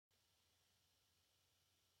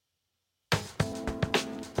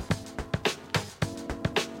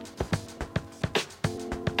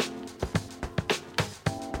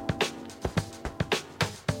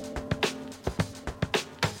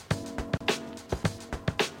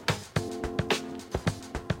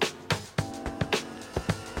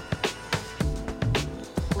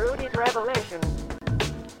Revelation.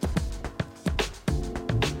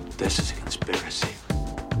 This is a conspiracy.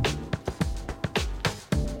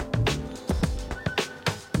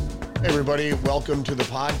 Hey everybody, welcome to the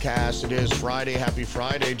podcast. It is Friday. Happy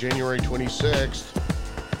Friday, January 26th.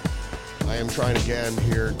 I am trying again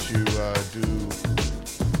here to do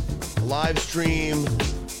a live stream.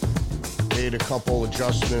 Made a couple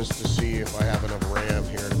adjustments to see if I have enough RAM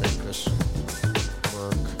here to make this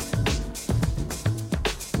work.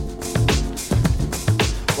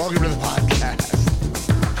 Welcome to the podcast.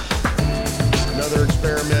 Another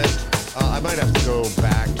experiment. I might have to go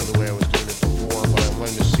back to the way I was doing it before, but I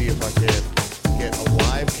wanted to see if I could get a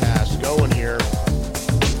live cast going here.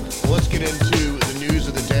 Well, let's get into the news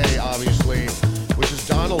of the day, obviously, which is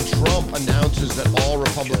Donald Trump announces that all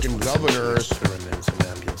Republican governors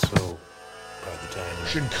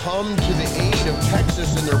should come to the aid of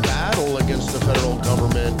Texas in their battle against the federal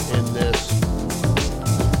government in this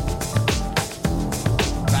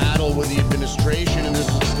battle with the administration. And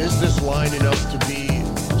is this lining up to be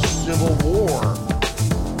civil war?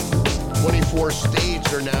 24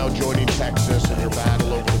 states are now joining Texas in their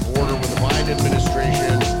battle over the border with the Biden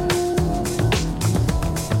administration.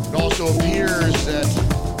 It also appears that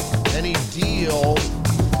any deal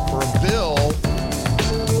or a bill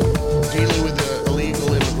dealing with the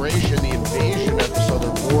illegal immigration, the invasion at the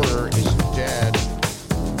southern border, is dead.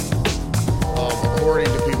 According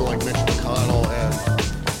to people like Mitch McConnell and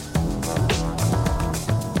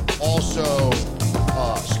also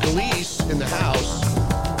Scalise in the House.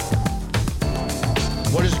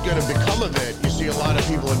 What is going to become of it? You see, a lot of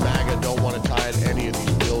people in MAGA don't want to tie any of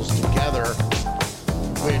these bills together,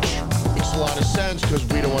 which makes a lot of sense because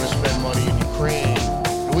we don't want to spend money in Ukraine.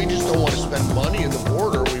 And we just don't want to spend money in the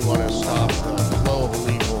border. We want to stop the flow of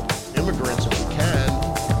illegal immigrants if we can.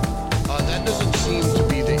 That doesn't seem to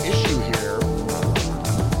be the issue here.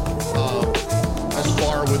 As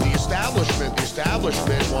far with the establishment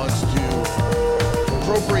wants to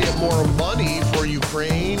appropriate more money for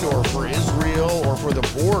Ukraine or for Israel or for the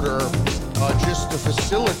border just to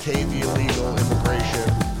facilitate the illegal immigration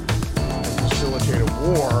and facilitate a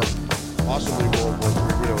war, possibly World War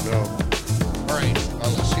III, we don't know. All right,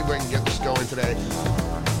 let's see if I can get this going today.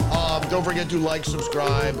 Don't forget to like,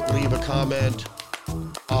 subscribe, leave a comment,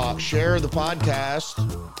 share the podcast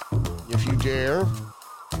if you dare.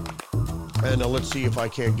 And let's see if I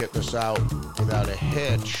can't get this out without a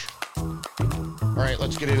hitch. All right,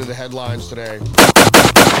 let's get into the headlines today.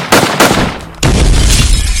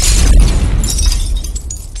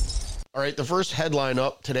 All right, the first headline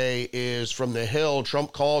up today is from The Hill.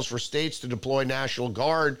 Trump calls for states to deploy National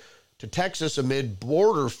Guard to Texas amid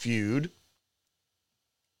border feud.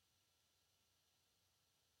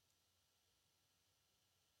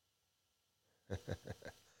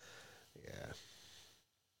 Yeah.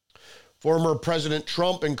 Former President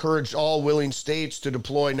Trump encouraged all willing states to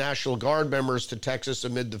deploy National Guard members to Texas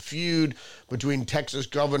amid the feud between Texas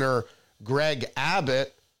Governor Greg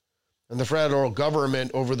Abbott and the federal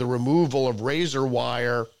government over the removal of razor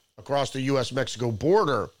wire across the U.S.-Mexico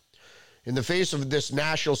border. In the face of this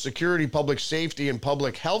national security, public safety, and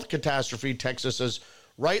public health catastrophe, Texas has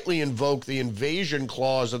rightly invoked the invasion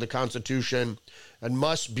clause of the Constitution and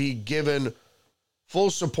must be given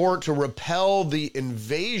full support to repel the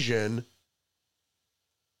invasion.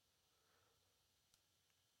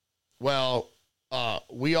 Well,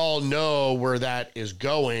 we all know where that is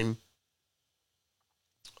going.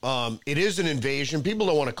 It is an invasion. People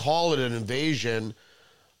don't want to call it an invasion.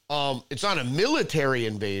 It's not a military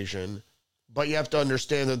invasion, but you have to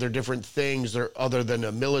understand that there are different things that are other than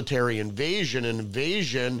a military invasion. An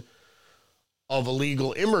invasion of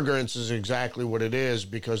illegal immigrants is exactly what it is,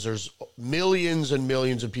 because there's millions and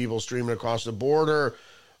millions of people streaming across the border,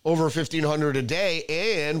 over 1,500 a day.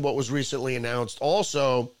 And what was recently announced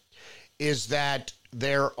also is that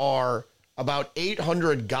there are about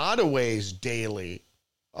 800 gotaways daily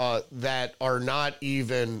that are not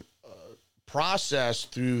even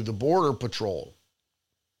processed through the Border Patrol.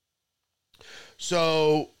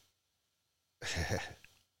 So, let's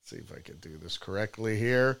see if I can do this correctly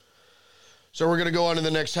here. So we're going to go on to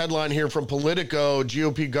the next headline here from Politico.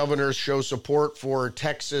 GOP governors show support for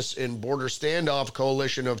Texas in border standoff.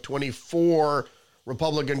 Coalition of 24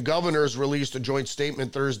 Republican governors released a joint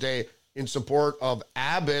statement Thursday in support of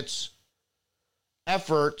Abbott's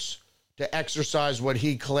efforts to exercise what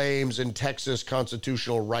he claims in Texas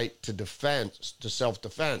constitutional right to defense, to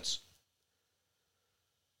self-defense.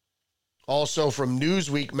 Also from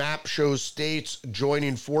Newsweek, map shows states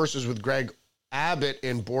joining forces with Greg Abbott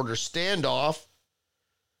in border standoff.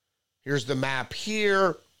 Here's the map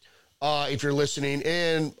here. If you're listening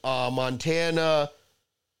in, Montana,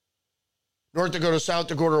 North Dakota, South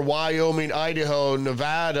Dakota, Wyoming, Idaho,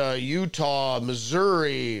 Nevada, Utah,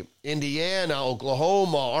 Missouri, Indiana,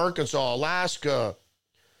 Oklahoma, Arkansas, Alaska,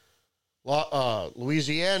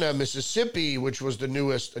 Louisiana, Mississippi, which was the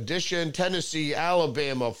newest addition, Tennessee,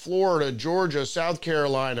 Alabama, Florida, Georgia, South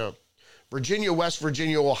Carolina, Virginia, West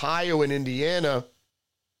Virginia, Ohio, and Indiana.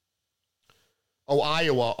 Oh,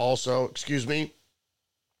 Iowa also, excuse me.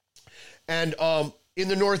 And in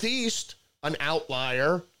the Northeast, an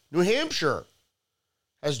outlier, New Hampshire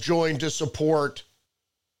has joined to support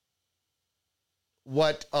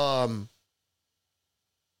what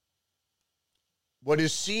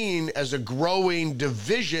is seen as a growing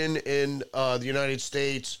division in the United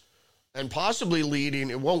States, and possibly leading,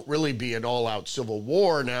 it won't really be an all-out civil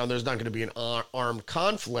war now, there's not going to be an armed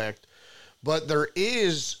conflict, but there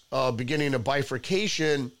is beginning a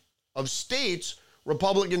bifurcation of states,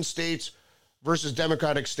 Republican states versus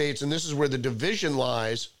Democratic states, and this is where the division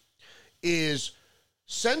lies, is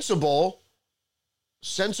sensible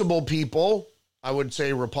people, I would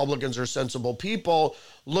say Republicans are sensible people,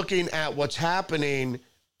 looking at what's happening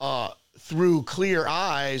through clear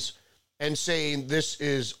eyes and saying this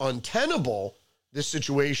is untenable, this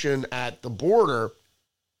situation at the border.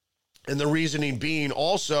 And the reasoning being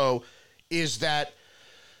also is that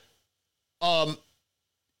the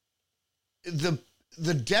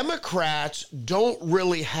Democrats don't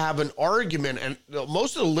really have an argument, and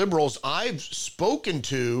most of the liberals I've spoken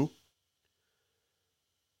to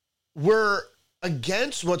were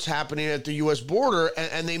against what's happening at the U.S. border,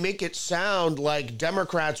 and they make it sound like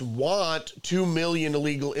Democrats want 2 million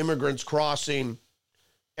illegal immigrants crossing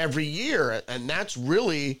every year, and that's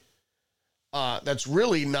really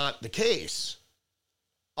not the case.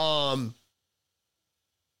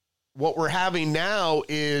 What we're having now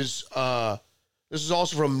is this is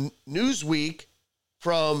also from Newsweek,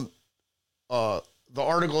 from the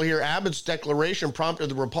article here, Abbott's declaration prompted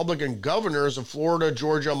the Republican governors of Florida,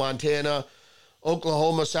 Georgia, Montana,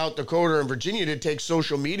 Oklahoma, South Dakota, and Virginia to take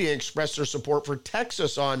social media and express their support for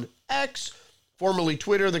Texas. On X, formerly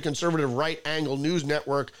Twitter, the conservative right-angle news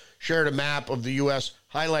network shared a map of the U.S.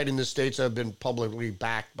 highlighting the states that have been publicly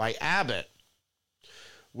backed by Abbott,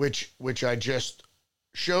 which I just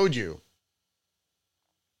showed you.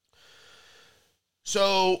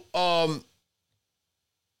 So, I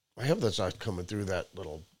hope that's not coming through that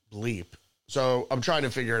little bleep. So I'm trying to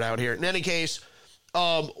figure it out here. In any case,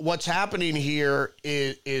 what's happening here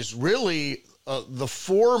is really the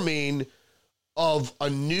forming of a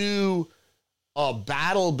new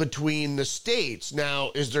battle between the states.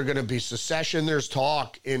 Now, is there going to be secession? There's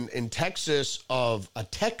talk in Texas of a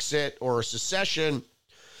Texit or a secession.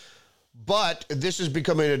 But this is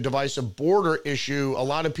becoming a divisive border issue. A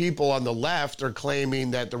lot of people on the left are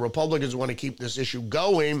claiming that the Republicans want to keep this issue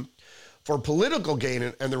going for political gain.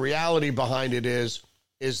 And the reality behind it is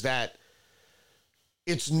that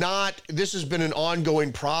it's not, this has been an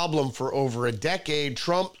ongoing problem for over a decade.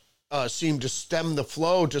 Trump seemed to stem the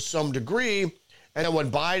flow to some degree. And then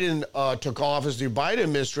when Biden took office, the Biden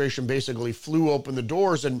administration basically flew open the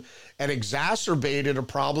doors and exacerbated a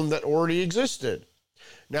problem that already existed.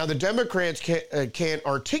 Now, the Democrats can't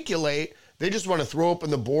articulate. They just want to throw open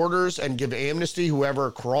the borders and give amnesty whoever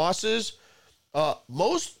crosses.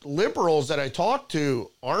 Most liberals that I talk to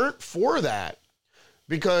aren't for that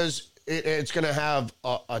because it's going to have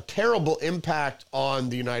a terrible impact on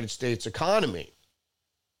the United States economy.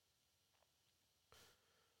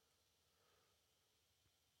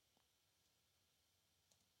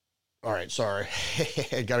 All right, sorry.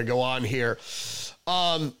 I got to go on here.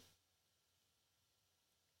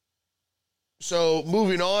 So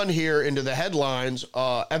moving on here into the headlines,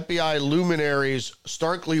 FBI luminaries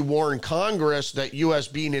starkly warn Congress that U.S.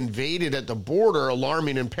 being invaded at the border,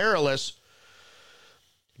 alarming and perilous.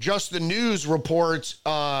 Just the News reports,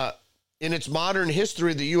 in its modern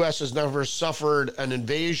history, the U.S. has never suffered an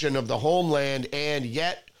invasion of the homeland, and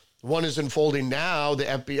yet one is unfolding now, the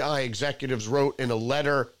FBI executives wrote in a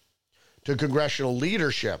letter to congressional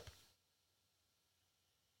leadership.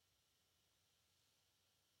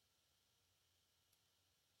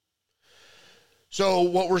 So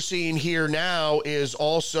what we're seeing here now is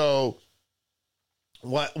also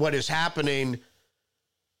what is happening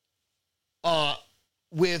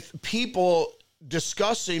with people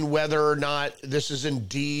discussing whether or not this is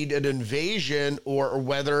indeed an invasion or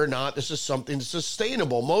whether or not this is something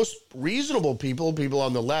sustainable. Most reasonable people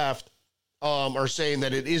on the left, are saying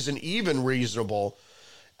that it isn't even reasonable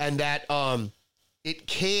and that it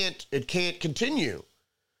can't continue.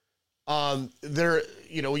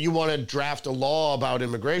 You want to draft a law about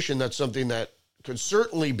immigration. That's something that could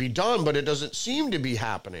certainly be done, but it doesn't seem to be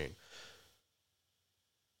happening.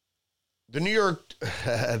 The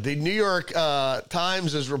New York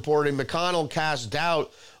Times is reporting McConnell cast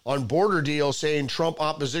doubt on border deal, saying Trump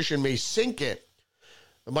opposition may sink it.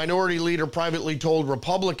 The minority leader privately told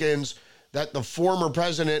Republicans that the former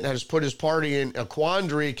president has put his party in a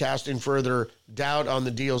quandary, casting further doubt on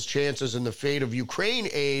the deal's chances and the fate of Ukraine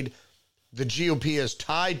aid the GOP is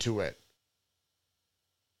tied to it.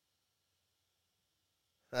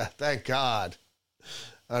 Thank God.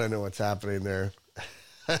 I don't know what's happening there.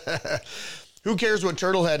 Who cares what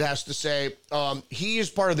Turtlehead has to say? He is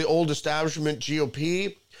part of the old establishment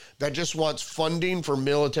GOP that just wants funding for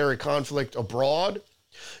military conflict abroad.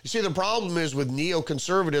 You see, the problem is with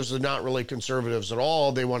neoconservatives, they're not really conservatives at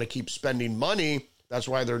all. They want to keep spending money. That's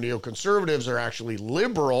why they're neoconservatives. They're actually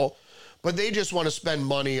liberal, but they just want to spend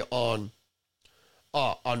money on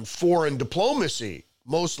foreign diplomacy,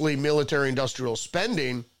 mostly military industrial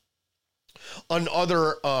spending, on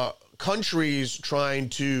other countries trying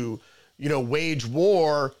to, wage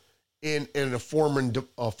war in a foreign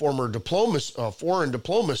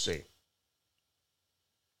diplomacy.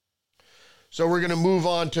 So we're going to move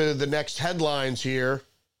on to the next headlines here.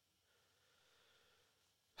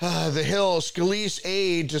 The Hill, Scalise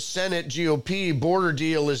aide to Senate GOP border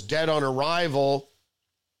deal is dead on arrival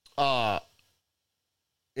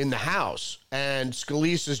in the House. And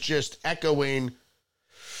Scalise is just echoing.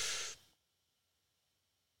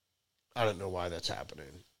 I don't know why that's happening.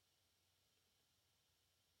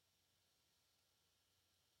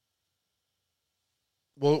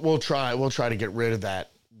 We'll try to get rid of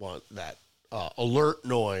that alert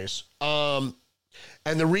noise. And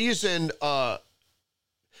the reason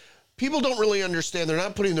people don't really understand, they're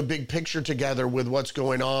not putting the big picture together with what's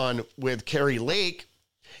going on with Carrie Lake.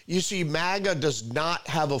 You see, MAGA does not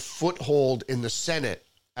have a foothold in the Senate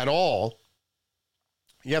at all.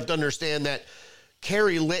 You have to understand that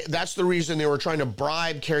Carrie Lake, that's the reason they were trying to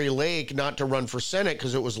bribe Carrie Lake not to run for Senate,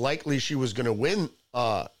 because it was likely she was going to win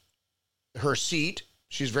her seat.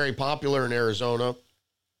 She's very popular in Arizona.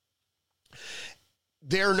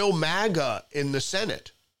 There are no MAGA in the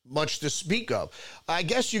Senate, much to speak of. I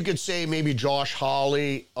guess you could say maybe Josh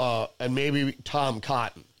Hawley and maybe Tom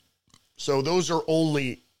Cotton. So those are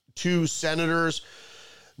only two senators.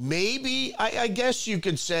 Maybe, I guess you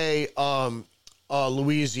could say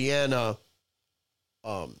Louisiana,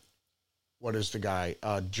 what is the guy?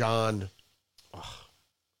 John,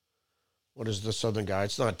 what is the Southern guy?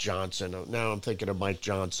 It's not Johnson. Now I'm thinking of Mike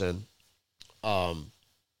Johnson.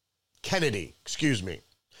 Kennedy, excuse me.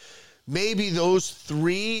 Maybe those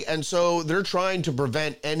three, and so they're trying to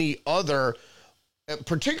prevent any other,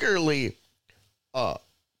 particularly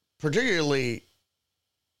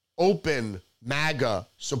open MAGA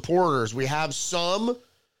supporters. We have some,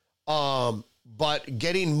 but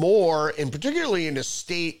getting more, and particularly in a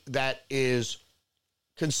state that is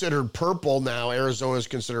considered purple now, Arizona is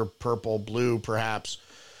considered purple, blue perhaps,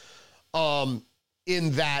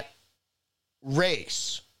 in that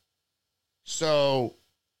race. So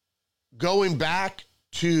going back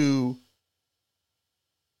to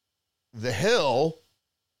the Hill,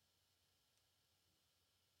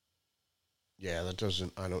 yeah, that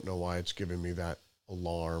doesn't, I don't know why it's giving me that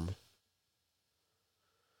alarm.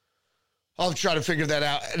 I'll try to figure that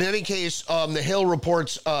out. In any case, the Hill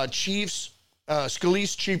reports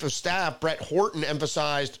Scalise Chief of Staff Brett Horton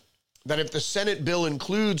emphasized that if the Senate bill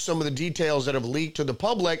includes some of the details that have leaked to the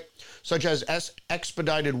public, such as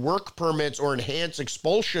expedited work permits or enhanced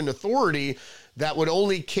expulsion authority, that would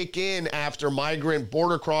only kick in after migrant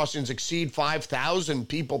border crossings exceed 5,000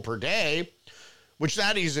 people per day, which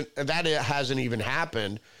that hasn't even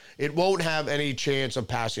happened, it won't have any chance of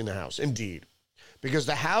passing the House. Indeed. Because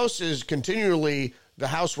the House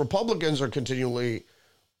Republicans are continually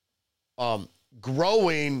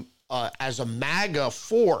growing as a MAGA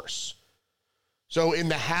force. So in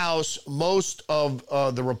the House, most of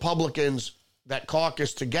the Republicans that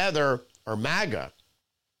caucus together are MAGA.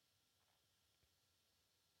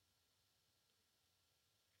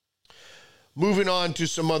 Moving on to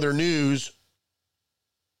some other news.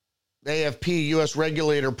 AFP, U.S.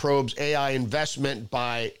 regulator probes AI investment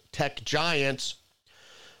by tech giants.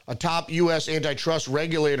 A top U.S. antitrust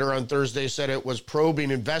regulator on Thursday said it was probing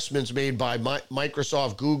investments made by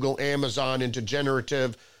Microsoft, Google, Amazon into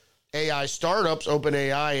generative AI startups,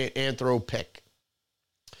 OpenAI, and Anthropic.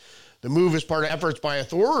 The move is part of efforts by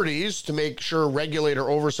authorities to make sure regulator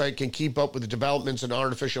oversight can keep up with the developments in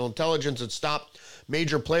artificial intelligence and stop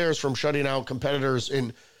major players from shutting out competitors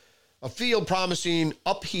in a field promising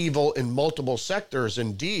upheaval in multiple sectors.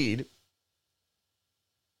 Indeed,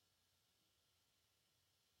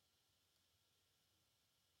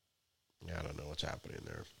 I don't know what's happening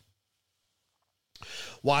there.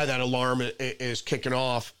 why that alarm is kicking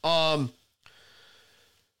off.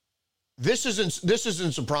 This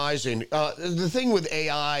isn't surprising. The thing with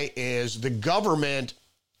AI is the government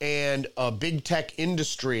and big tech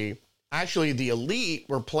industry, actually the elite,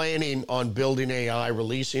 were planning on building AI,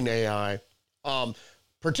 releasing AI,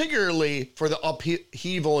 particularly for the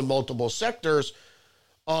upheaval in multiple sectors.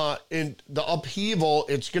 In the upheaval,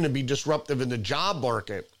 it's going to be disruptive in the job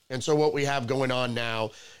market. And so what we have going on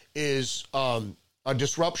now is a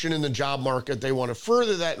disruption in the job market. They want to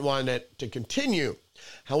further that and want it to continue.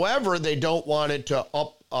 However, they don't want it to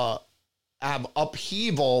have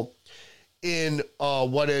upheaval in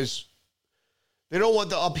they don't want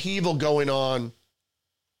the upheaval going on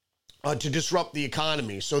to disrupt the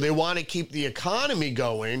economy. So they want to keep the economy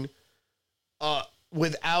going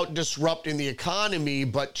without disrupting the economy,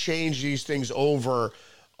 but change these things over,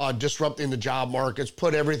 disrupting the job markets,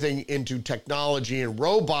 put everything into technology and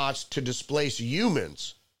robots to displace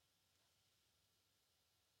humans.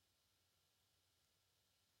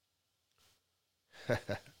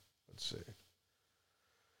 Let's see.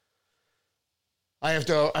 I have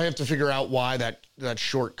to figure out why that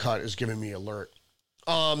shortcut is giving me alert.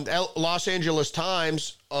 Los Angeles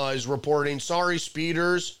Times is reporting, sorry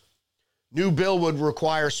speeders, new bill would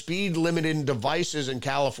require speed limiting devices in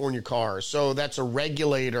California cars. So that's a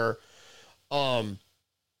regulator in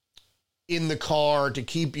the car to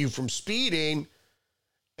keep you from speeding.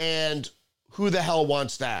 And who the hell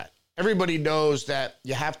wants that? Everybody knows that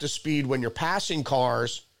you have to speed when you're passing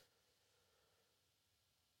cars.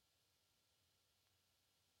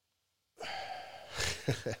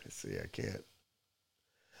 See, I can't.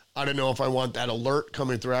 I don't know if I want that alert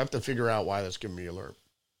coming through. I have to figure out why that's giving me alert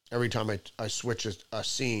every time I switch a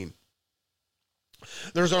scene.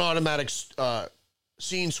 There's an automatic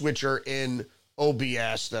scene switcher in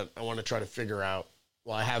OBS that I want to try to figure out.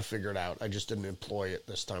 Well, I have figured out. I just didn't employ it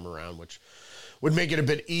this time around, which would make it a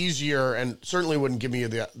bit easier and certainly wouldn't give me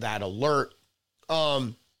that alert.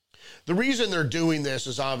 The reason they're doing this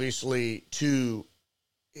is obviously to...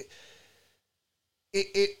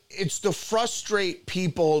 It's to frustrate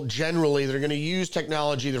people generally. They're going to use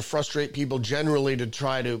technology to frustrate people generally to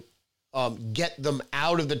try to get them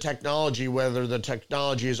out of the technology, whether the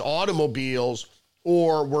technology is automobiles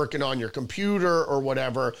or working on your computer or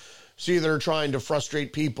whatever. See, they're trying to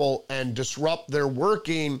frustrate people and disrupt their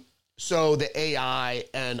working so the AI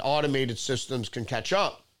and automated systems can catch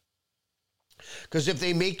up. Because if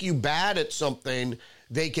they make you bad at something,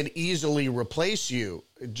 they can easily replace you.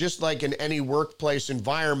 Just like in any workplace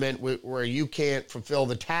environment where you can't fulfill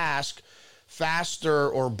the task faster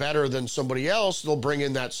or better than somebody else, they'll bring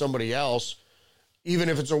in that somebody else, even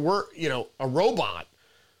if it's a robot.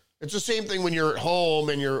 It's the same thing when you're at home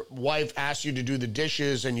and your wife asks you to do the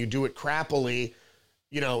dishes and you do it crappily.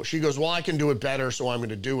 She goes, well, I can do it better, so I'm going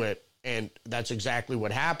to do it. And that's exactly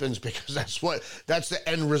what happens, because that's the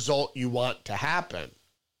end result you want to happen.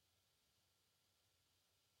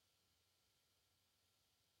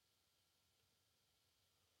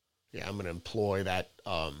 Yeah, I'm going to employ that.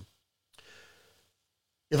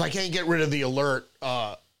 If I can't get rid of the alert,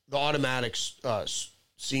 the automatic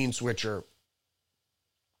scene switcher.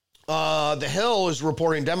 The Hill is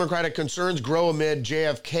reporting Democratic concerns grow amid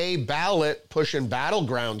JFK ballot push in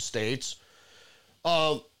battleground states.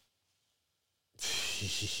 I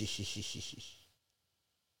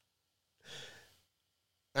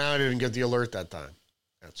didn't get the alert that time.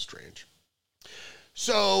 That's strange.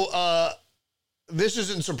 So, this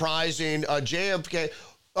isn't surprising. JFK,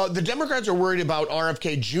 the Democrats are worried about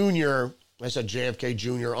RFK Jr., I said JFK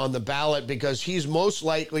Jr., on the ballot because he's most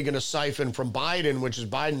likely going to siphon from Biden, which is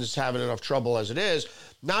Biden's having enough trouble as it is.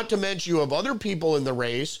 Not to mention you have other people in the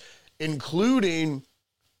race, including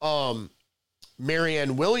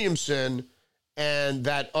Marianne Williamson and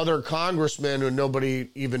that other congressman who nobody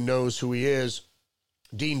even knows who he is,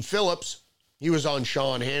 Dean Phillips. He was on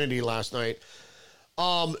Sean Hannity last night.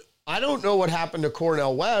 I don't know what happened to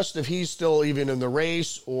Cornel West, if he's still even in the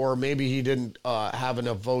race, or maybe he didn't have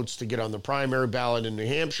enough votes to get on the primary ballot in New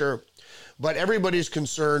Hampshire. But everybody's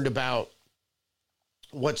concerned about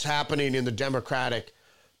what's happening in the Democratic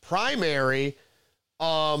primary.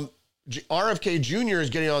 RFK Jr. is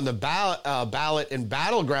getting on the ballot in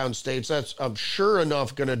battleground states. That's, sure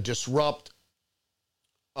enough, going to disrupt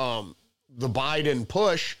the Biden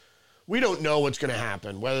push. We don't know what's going to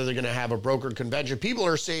happen, whether they're going to have a brokered convention. People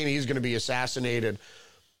are saying he's going to be assassinated.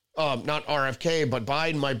 Not RFK, but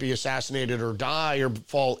Biden might be assassinated or die or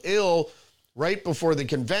fall ill right before the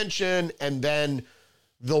convention. And then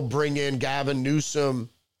they'll bring in Gavin Newsom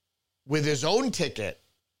with his own ticket.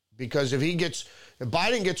 Because if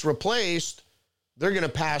Biden gets replaced, they're going to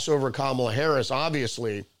pass over Kamala Harris,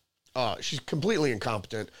 obviously. She's completely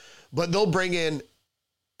incompetent. But they'll bring in,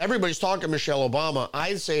 everybody's talking Michelle Obama.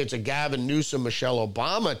 I'd say it's a Gavin Newsom, Michelle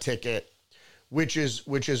Obama ticket, which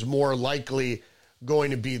is more likely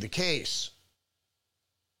going to be the case.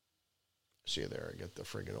 See there, I get the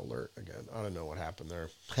friggin' alert again. I don't know what happened there.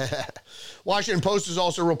 Washington Post is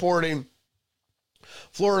also reporting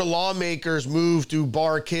Florida lawmakers move to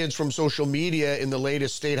bar kids from social media in the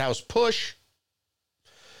latest State House push.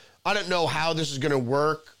 I don't know how this is going to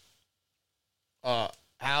work,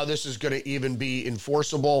 how this is going to even be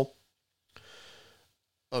enforceable.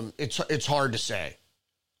 It's hard to say.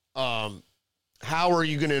 How are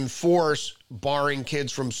you going to enforce barring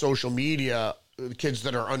kids from social media, kids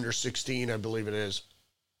that are under 16, I believe it is?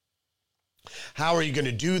 How are you going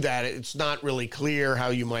to do that? It's not really clear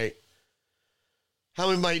how we might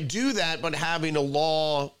do that, but having a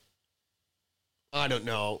law, I don't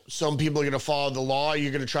know. Some people are going to follow the law.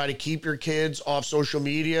 You're going to try to keep your kids off social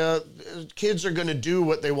media. Kids are going to do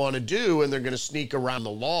what they want to do, and they're going to sneak around the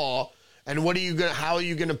law. And how are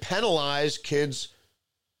you going to penalize kids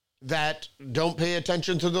that don't pay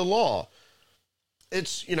attention to the law?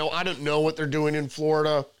 It's, I don't know what they're doing in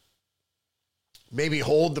Florida. Maybe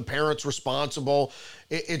hold the parents responsible.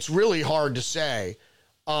 It's really hard to say.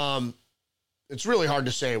 It's really hard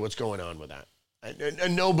to say what's going on with that.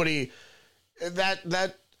 And nobody, it's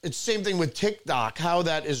the same thing with TikTok, how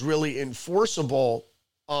that is really enforceable.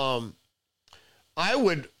 I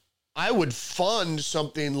would fund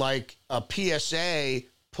something like a PSA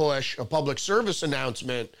push, a public service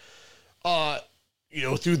announcement,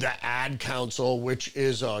 through the Ad Council, which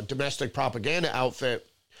is a domestic propaganda outfit,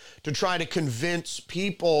 to try to convince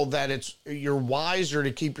people that you're wiser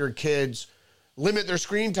to keep your kids, limit their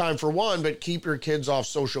screen time for one, but keep your kids off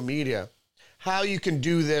social media. How you can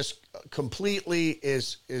do this completely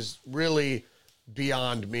is really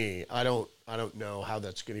beyond me. I don't know how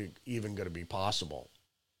that's even going to be possible.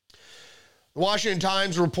 The Washington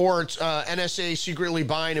Times reports NSA secretly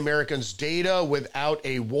buying Americans' data without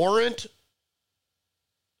a warrant.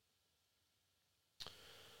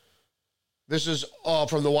 This is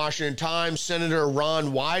from the Washington Times. Senator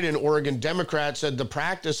Ron Wyden, an Oregon Democrat, said the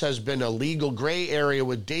practice has been a legal gray area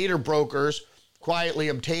with data brokers quietly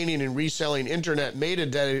obtaining and reselling internet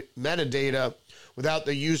metadata without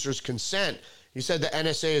the user's consent. He said the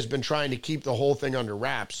NSA has been trying to keep the whole thing under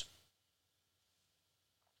wraps.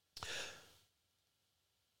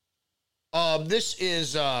 This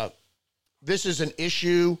is an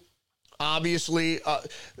issue, obviously.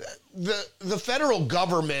 The federal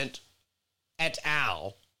government et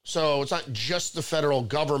al. So it's not just the federal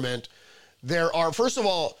government. There are, first of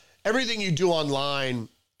all, everything you do online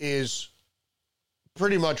is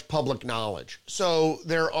pretty much public knowledge. So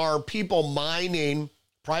there are people mining,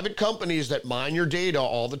 private companies that mine your data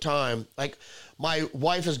all the time. Like my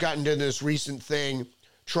wife has gotten into this recent thing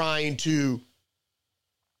she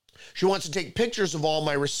wants to take pictures of all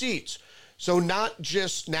my receipts. So not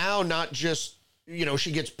just,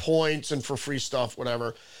 she gets points and for free stuff,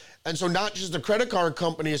 whatever. And so not just the credit card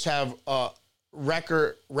companies have a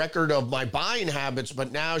record of my buying habits,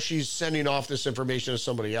 but now she's sending off this information to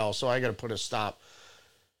somebody else. So I got to put a stop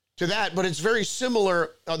to that. But it's very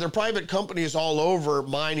similar. There are private companies all over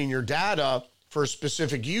mining your data for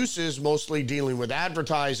specific uses, mostly dealing with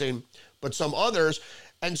advertising, but some others.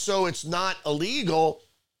 And so it's not illegal.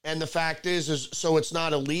 And the fact is so it's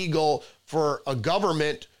not illegal for a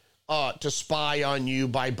government to spy on you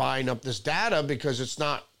by buying up this data, because it's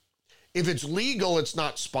not, if it's legal, it's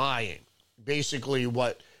not spying. Basically,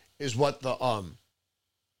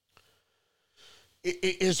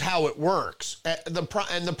 is how it works. And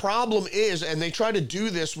the problem is, and they try to do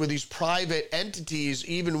this with these private entities,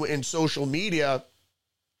 even in social media,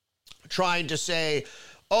 trying to say,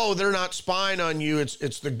 oh, they're not spying on you.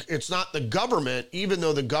 It's not the government, even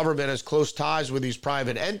though the government has close ties with these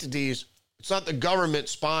private entities. It's not the government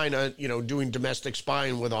spying on, doing domestic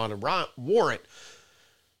spying without a warrant.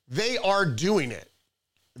 They are doing it.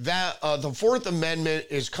 That the Fourth Amendment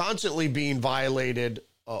is constantly being violated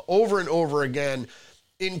over and over again.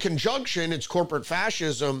 In conjunction, it's corporate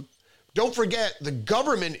fascism. Don't forget, the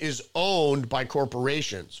government is owned by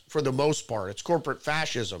corporations for the most part. It's corporate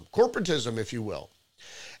fascism, corporatism, if you will.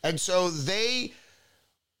 And so they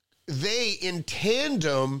in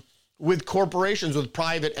tandem with corporations, with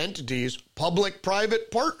private entities,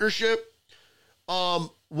 public-private partnership,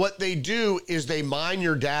 what they do is they mine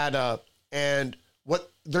your data, and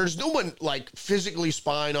there's no one like physically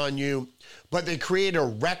spying on you, but they create a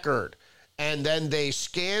record, and then they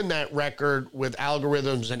scan that record with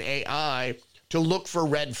algorithms and AI to look for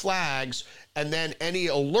red flags, and then any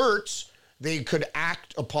alerts they could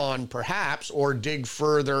act upon perhaps, or dig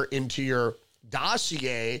further into your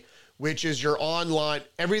dossier, which is your online,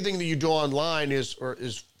 everything that you do online is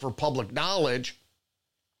for public knowledge.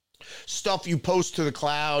 Stuff you post to the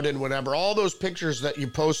cloud and whatever, all those pictures that you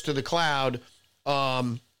post to the cloud.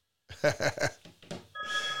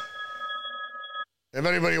 If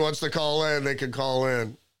anybody wants to call in, they can call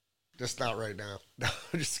in. Just not right now. No,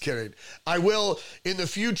 just kidding. I will, in the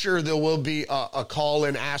future, there will be a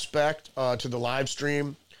call-in aspect to the live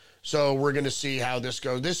stream. So we're going to see how this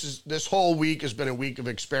goes. This whole week has been a week of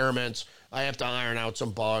experiments. I have to iron out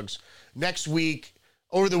some bugs. Next week,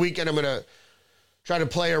 over the weekend, I'm going to try to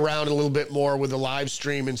play around a little bit more with the live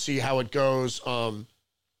stream and see how it goes.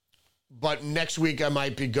 But next week I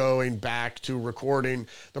might be going back to recording.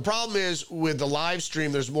 The problem is with the live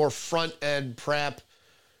stream, there's more front end prep.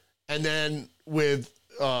 And then with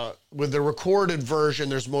the recorded version,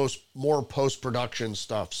 there's more post-production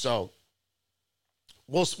stuff. So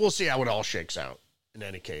we'll see how it all shakes out in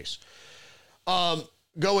any case.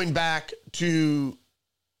 Going back to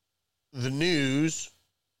the news,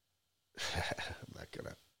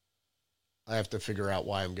 I have to figure out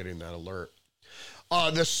why I'm getting that alert.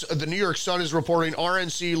 The New York Sun is reporting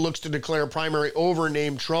RNC looks to declare primary over,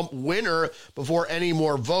 name Trump winner before any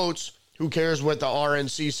more votes. Who cares what the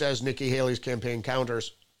RNC says? Nikki Haley's campaign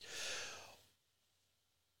counters.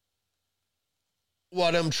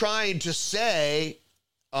 What I'm trying to say,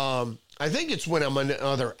 I think it's when I'm on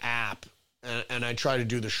another app and I try to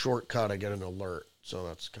do the shortcut, I get an alert. So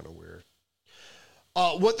that's kind of weird.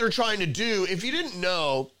 What they're trying to do, if you didn't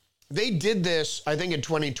know, they did this, I think, in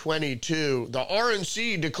 2022. The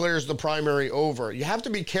RNC declares the primary over. You have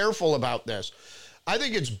to be careful about this. I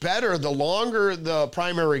think it's better, the longer the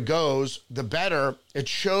primary goes, the better. It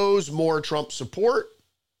shows more Trump support.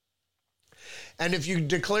 And if you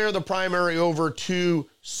declare the primary over too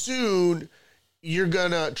soon,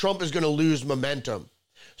 Trump is going to lose momentum.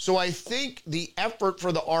 So I think the effort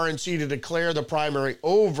for the RNC to declare the primary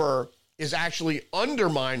over is actually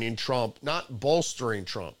undermining Trump, not bolstering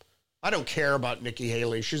Trump. I don't care about Nikki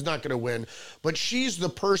Haley. She's not going to win. But she's the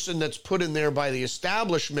person that's put in there by the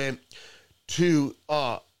establishment to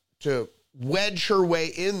wedge her way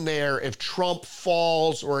in there if Trump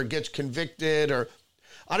falls or gets convicted. Or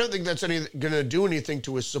I don't think that's going to do anything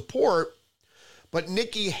to his support. But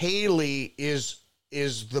Nikki Haley is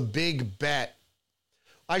the big bet.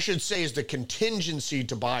 I should say is the contingency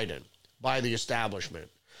to Biden by the establishment.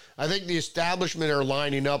 I think the establishment are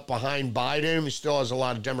lining up behind Biden. He still has a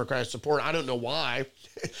lot of Democrat support. I don't know why.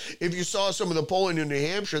 If you saw some of the polling in New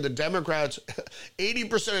Hampshire, the Democrats,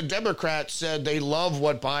 80% of Democrats said they love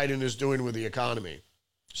what Biden is doing with the economy.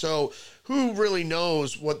 So who really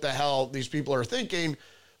knows what the hell these people are thinking?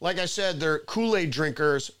 Like I said, they're Kool-Aid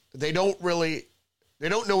drinkers. They don't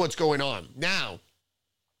know what's going on. Now,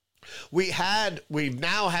 we've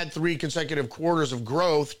now had 3 consecutive quarters of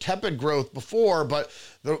growth, tepid growth before, but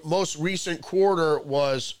the most recent quarter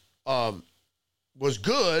was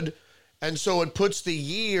good. And so it puts the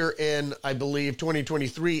year in, I believe,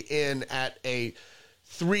 2023 in at a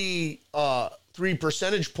 3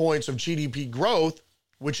 percentage points of GDP growth,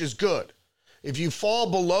 which is good. If you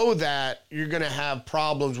fall below that, you're going to have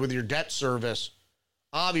problems with your debt service.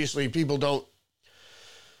 Obviously, people don't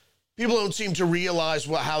seem to realize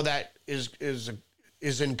how that is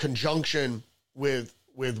in conjunction with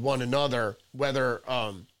one another, whether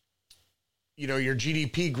your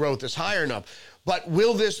GDP growth is high enough. But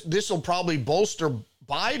this will probably bolster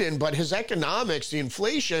Biden, but his economics, the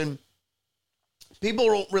inflation, people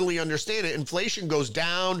don't really understand it. Inflation goes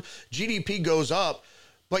down, GDP goes up,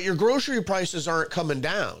 but your grocery prices aren't coming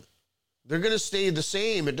down. They're going to stay the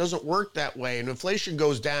same. It doesn't work that way. And inflation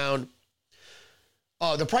goes down.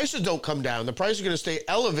 The prices don't come down. The price is going to stay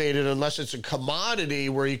elevated unless it's a commodity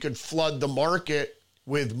where you could flood the market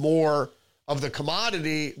with more of the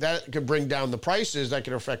commodity. That could bring down the prices. That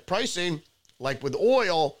could affect pricing, like with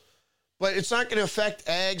oil. But it's not going to affect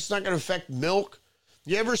eggs. It's not going to affect milk.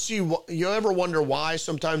 You ever wonder why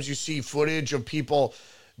sometimes you see footage of people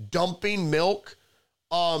dumping milk?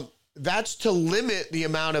 That's to limit the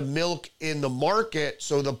amount of milk in the market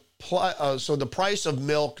so the price of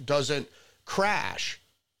milk doesn't crash.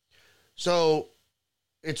 So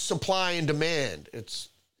it's supply and demand. It's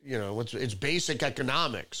basic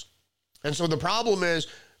economics. And so the problem is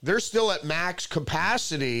they're still at max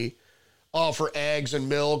capacity for eggs and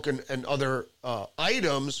milk and other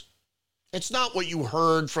items. It's not what you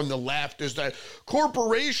heard from the left is that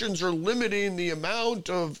corporations are limiting the amount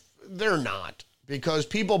of, they're not, because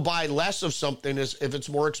people buy less of something if it's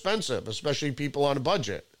more expensive, especially people on a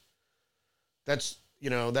budget. That's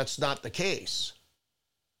not the case.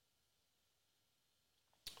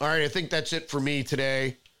 All right, I think that's it for me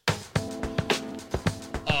today.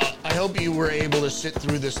 I hope you were able to sit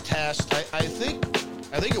through this test. I think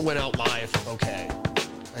it went out live okay.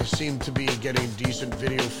 I seem to be getting decent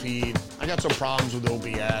video feed. I got some problems with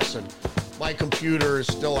OBS, and my computer is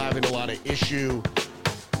still having a lot of issue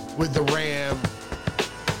with the RAM.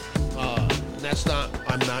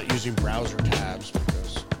 I'm not using browser tabs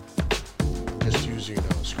because I'm just using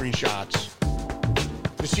screenshots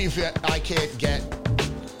to see if I can't get,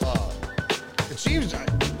 it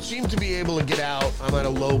seems to be able to get out. I'm at a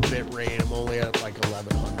low bit rate. I'm only at like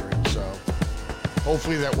 1100, so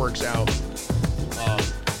hopefully that works out.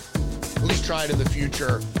 At least try it in the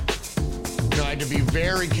future. I had to be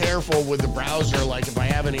very careful with the browser. Like if I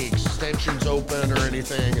have any extensions open or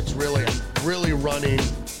anything, it's really running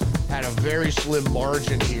at a very slim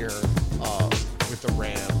margin here with the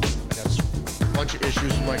RAM. I got a bunch of issues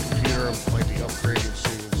with my computer. I might be upgrading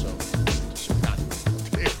soon, so not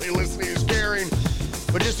daily listening is caring.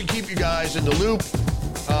 But just to keep you guys in the loop,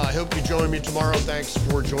 I hope you join me tomorrow. Thanks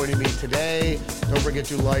for joining me today. Don't forget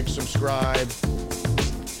to like, subscribe,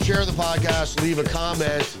 share the podcast, leave a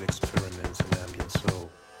comment,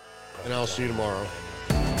 and I'll see you tomorrow.